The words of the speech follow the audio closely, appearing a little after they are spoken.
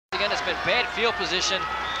again, it's been bad field position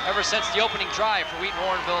ever since the opening drive for Wheaton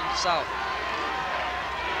Warrenville South.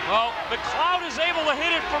 Well, McLeod is able to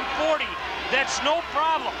hit it from 40. That's no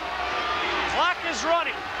problem. Clock is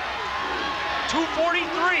running. 2:43.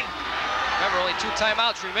 Remember, only 2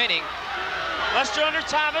 timeouts remaining. Lester under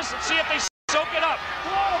Thomas. Let's see if they soak it up.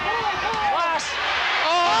 Klaas.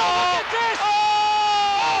 Oh, look at this!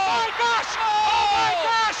 Oh my gosh! Oh my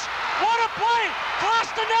gosh! What a play!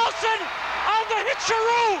 Klaas to Nelson on the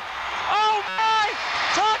hitcheroo. Oh my!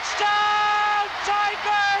 Touchdown,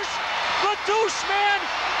 Tigers! The deuce man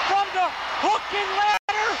from the hook and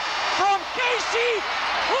ladder from Casey.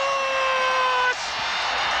 Klaas!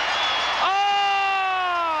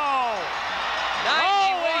 Oh!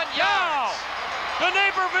 91 yards. The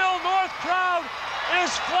Naperville North crowd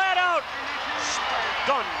is flat out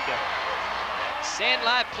stunned.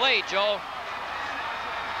 Sandlot play, Joe.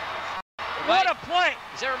 What a play!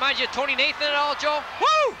 Does that remind you of Tony Nathan at all, Joe?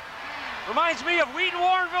 Woo! Reminds me of Wheaton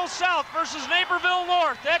Warrenville South versus Naperville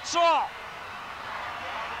North. That's all.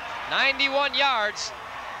 91 yards,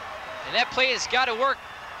 and that play has got to work.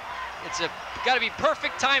 It's got to be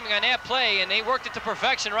perfect timing on that play, and they worked it to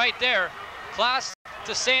perfection right there. Klaas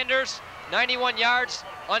to Sanders, 91 yards,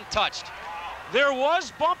 untouched. There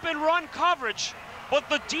was bump and run coverage, but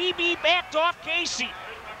the DB backed off Casey,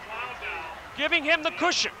 giving him the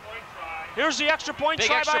cushion. Here's the extra point Big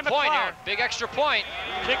try extra by point McLeod. here. Big extra point.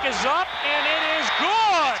 Kick is up, and it is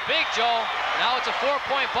good. It's big, Joe. Now it's a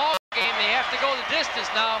 4-point ball game. They have to go the distance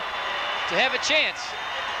now to have a chance.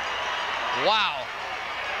 Wow.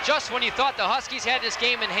 Just when you thought the Huskies had this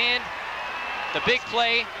game in hand, the big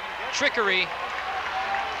play, trickery.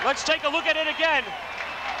 Let's take a look at it again.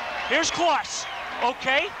 Here's Klaas.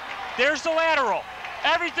 Okay, there's the lateral.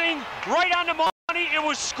 Everything right on the money. It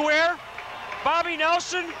was square. Bobby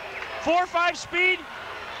Nelson, 4.5 speed,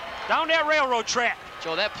 down that railroad track.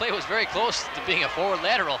 Joe, that play was very close to being a forward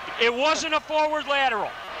lateral. It wasn't a forward lateral.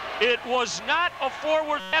 It was not a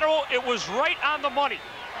forward lateral. It was right on the money.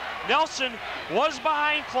 Nelson was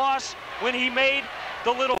behind Klaas when he made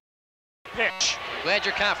the little pitch. Glad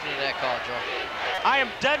you're confident in that call, Joe. I am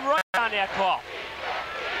dead right on that call.